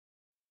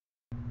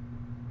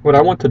what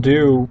I want to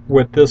do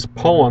with this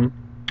poem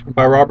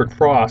by Robert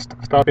Frost,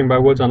 Stopping by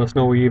Woods on a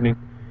Snowy Evening,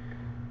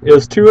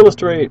 is to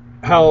illustrate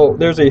how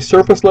there's a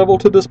surface level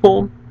to this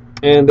poem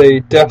and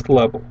a depth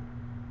level.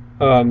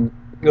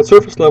 The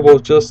surface level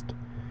is just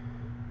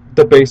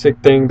the basic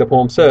thing the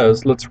poem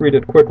says. Let's read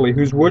it quickly.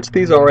 Whose woods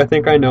these are, I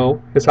think I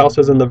know. His house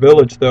is in the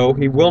village, though.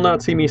 He will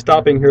not see me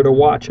stopping here to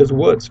watch his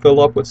woods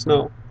fill up with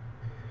snow.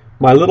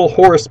 My little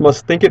horse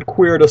must think it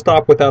queer to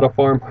stop without a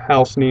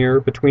farmhouse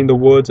near, between the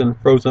woods and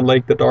frozen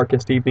lake the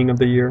darkest evening of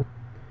the year.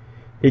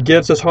 He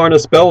gives his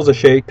harness bells a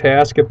shake to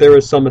ask if there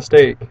is some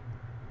mistake.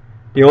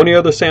 The only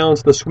other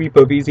sound's the sweep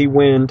of easy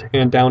wind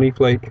and downy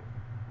flake.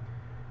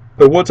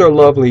 The woods are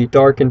lovely,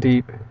 dark and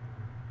deep,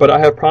 but I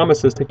have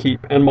promises to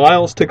keep, and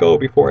miles to go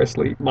before I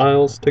sleep,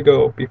 miles to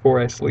go before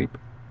I sleep.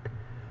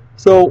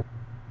 So,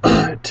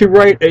 to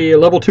write a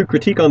level 2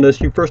 critique on this,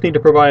 you first need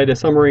to provide a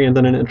summary and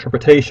then an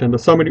interpretation.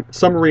 The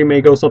summary may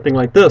go something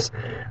like this.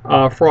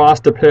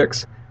 Frost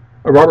depicts,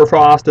 Robert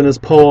Frost in his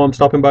poem,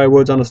 Stopping by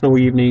Woods on a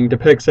Snowy Evening,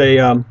 depicts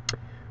a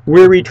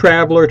weary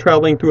traveler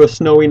traveling through a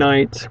snowy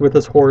night with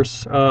his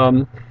horse,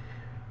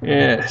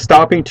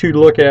 stopping to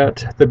look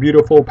at the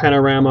beautiful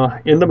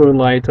panorama in the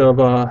moonlight of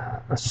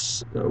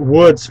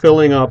woods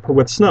filling up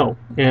with snow.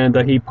 And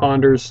he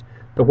ponders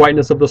the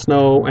whiteness of the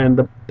snow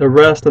and the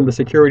rest and the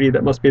security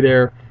that must be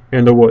there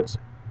in the woods.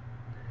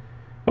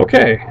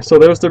 Okay, so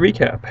there's the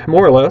recap.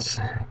 More or less.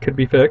 Could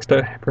be fixed,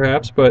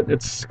 perhaps, but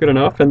it's good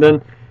enough. And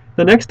then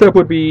the next step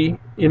would be,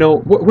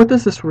 what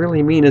does this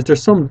really mean? Is there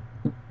some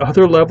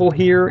other level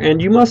here?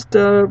 And you must,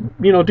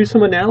 do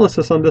some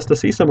analysis on this to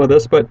see some of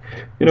this. But,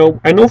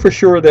 I know for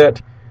sure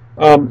that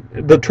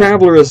the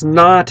traveler is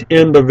not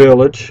in the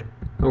village,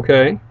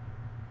 okay?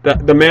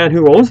 The man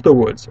who owns the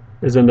woods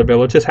is in the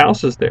village. His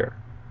house is there.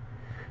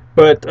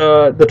 But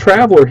the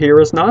traveler here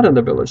is not in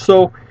the village.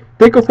 So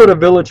think of what a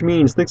village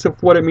means. Think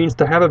of what it means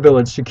to have a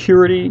village.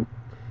 Security,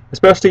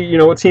 especially,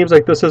 it seems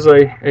like this is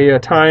a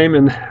time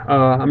in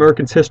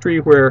Americans'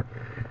 history where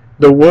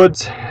the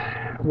woods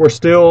were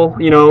still,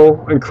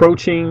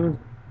 encroaching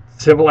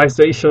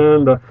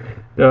civilization,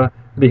 the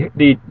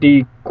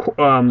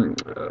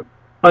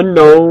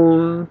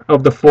unknown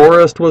of the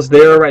forest was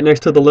there right next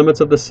to the limits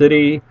of the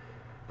city.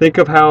 Think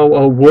of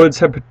how woods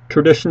have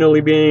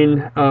traditionally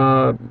been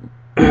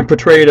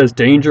portrayed as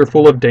danger,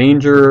 full of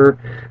danger,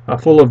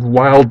 full of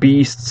wild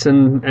beasts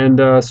and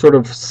sort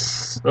of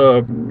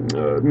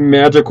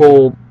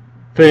magical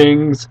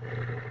things.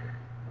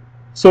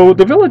 So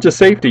the village is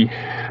safety.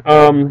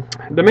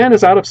 The man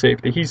is out of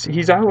safety.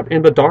 He's out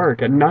in the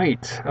dark at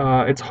night.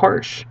 It's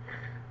harsh.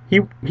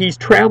 He's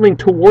traveling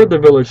toward the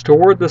village,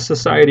 toward this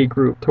society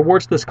group,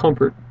 towards this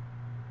comfort.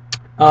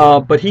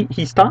 But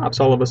he stops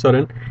all of a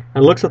sudden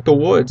and looks at the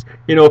woods.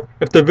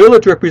 If the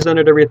village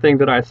represented everything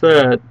that I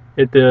said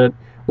it did,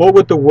 what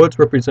would the woods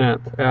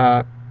represent?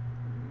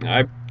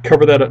 I've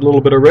covered that a little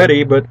bit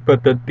already, but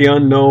the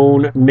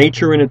unknown,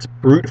 nature in its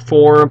brute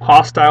form,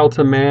 hostile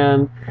to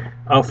man,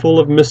 full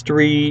of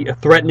mystery,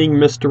 threatening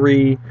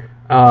mystery,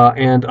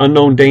 and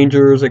unknown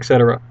dangers,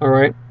 etc. All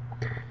right.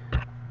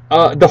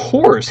 The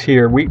horse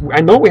here,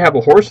 I know we have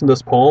a horse in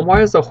this poem.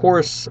 Why is the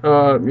horse,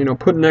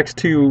 put next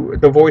to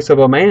the voice of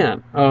a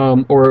man,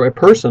 or a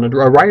person, a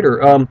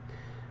writer?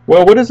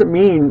 Well, what does it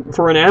mean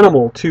for an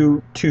animal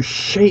to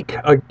shake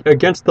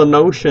against the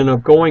notion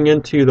of going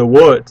into the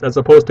woods as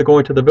opposed to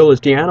going to the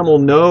village? The animal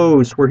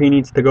knows where he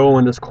needs to go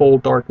in this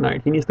cold, dark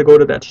night. He needs to go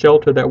to that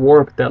shelter, that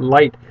warmth, that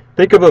light.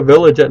 Think of a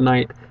village at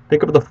night.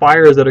 Think of the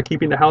fires that are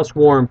keeping the house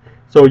warm,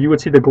 so you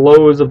would see the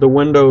glows of the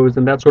windows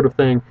and that sort of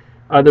thing.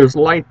 There's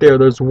light there,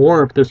 there's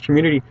warmth, there's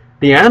community.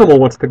 The animal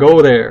wants to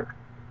go there.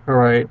 All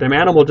right, the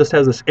animal just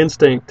has this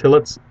instinct to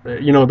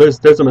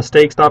there's a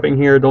mistake stopping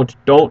here.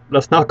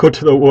 Let's not go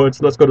to the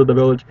woods. Let's go to the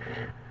village.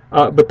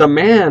 But the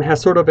man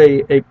has sort of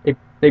a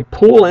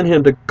pull in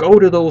him to go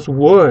to those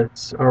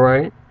woods. All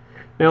right.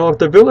 Now, if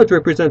the village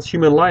represents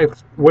human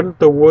life, wouldn't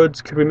the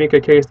woods? Could we make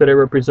a case that it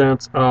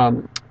represents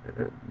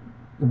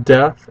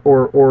death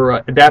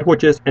or that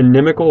which is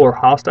inimical or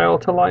hostile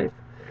to life?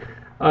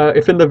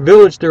 If in the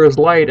village there is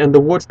light and the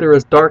woods there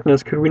is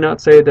darkness, could we not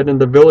say that in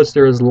the village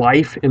there is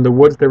life, in the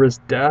woods there is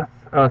death?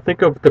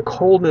 Think of the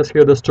coldness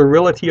here, the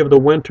sterility of the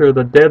winter,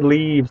 the dead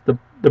leaves,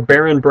 the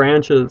barren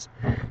branches,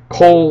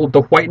 cold,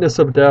 the whiteness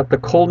of death, the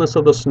coldness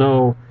of the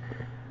snow.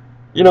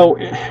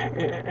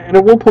 And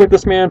at one point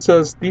this man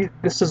says,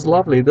 this is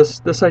lovely,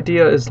 this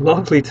idea is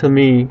lovely to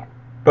me,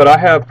 but I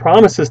have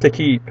promises to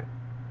keep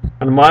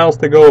and miles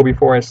to go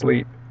before I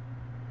sleep.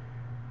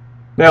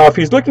 Now, if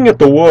he's looking at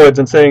the woods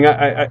and saying,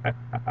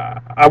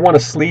 I want to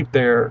sleep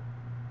there,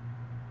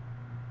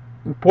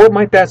 what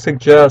might that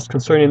suggest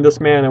concerning this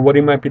man and what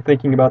he might be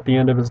thinking about the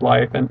end of his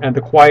life and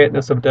the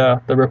quietness of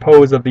death, the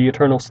repose of the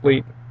eternal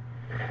sleep?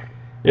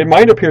 It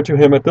might appear to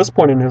him at this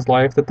point in his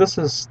life that this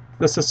is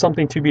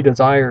something to be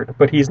desired,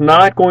 but he's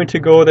not going to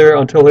go there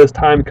until his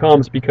time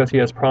comes because he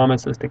has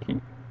promises to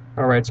keep.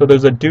 All right, so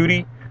there's a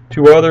duty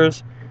to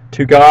others,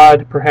 to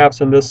God.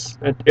 Perhaps in this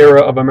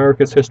era of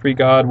America's history,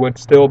 God would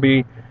still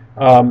be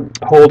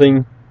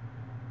holding,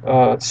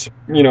 part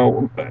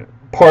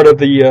of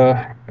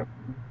the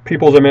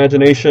people's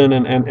imagination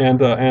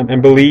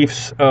and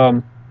beliefs,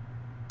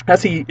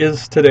 as he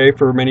is today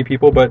for many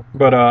people, but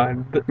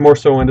more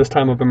so in this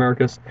time of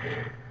America's.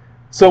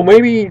 So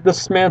maybe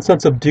this man's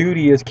sense of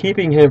duty is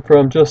keeping him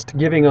from just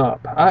giving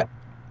up.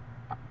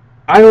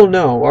 I don't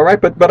know, all right,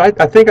 but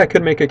I think I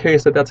could make a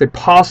case that that's a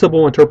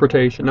possible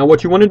interpretation. Now,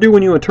 what you want to do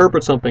when you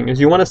interpret something is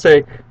you want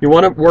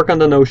to work on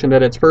the notion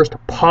that it's first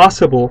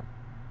possible,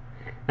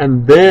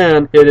 and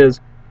then it is,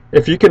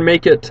 if you can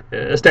make it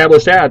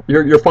establish that,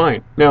 you're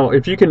fine. Now,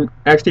 if you can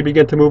actually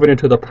begin to move it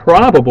into the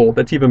probable,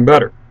 that's even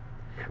better.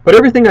 But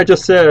everything I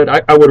just said,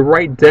 I would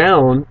write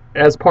down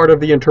as part of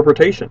the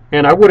interpretation.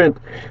 And I wouldn't,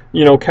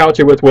 couch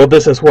it with, well,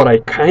 this is what I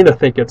kind of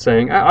think it's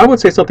saying. I would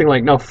say something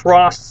like, now,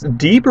 Frost's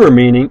deeper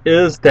meaning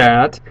is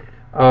that,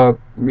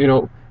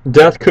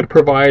 death could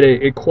provide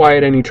a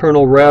quiet and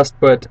eternal rest,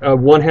 but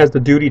one has the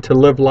duty to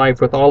live life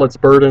with all its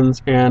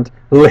burdens and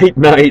late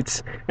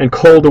nights and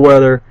cold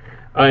weather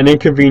and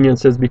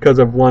inconveniences because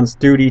of one's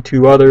duty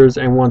to others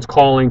and one's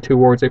calling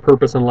towards a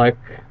purpose in life.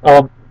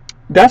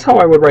 That's how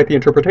I would write the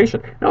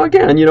interpretation. Now,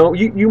 again,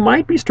 you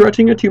might be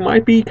stretching it. You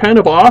might be kind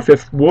of off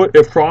if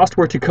Frost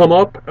were to come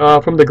up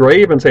from the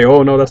grave and say,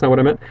 "Oh no, that's not what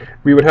I meant."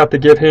 We would have to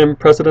give him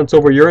precedence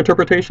over your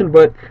interpretation.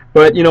 But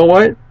you know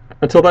what?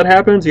 Until that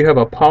happens, you have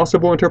a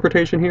possible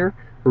interpretation here.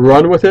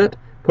 Run with it.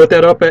 Put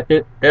that up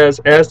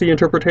as the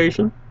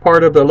interpretation,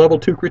 part of the level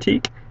 2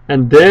 critique,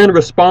 and then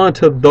respond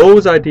to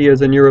those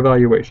ideas in your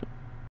evaluation.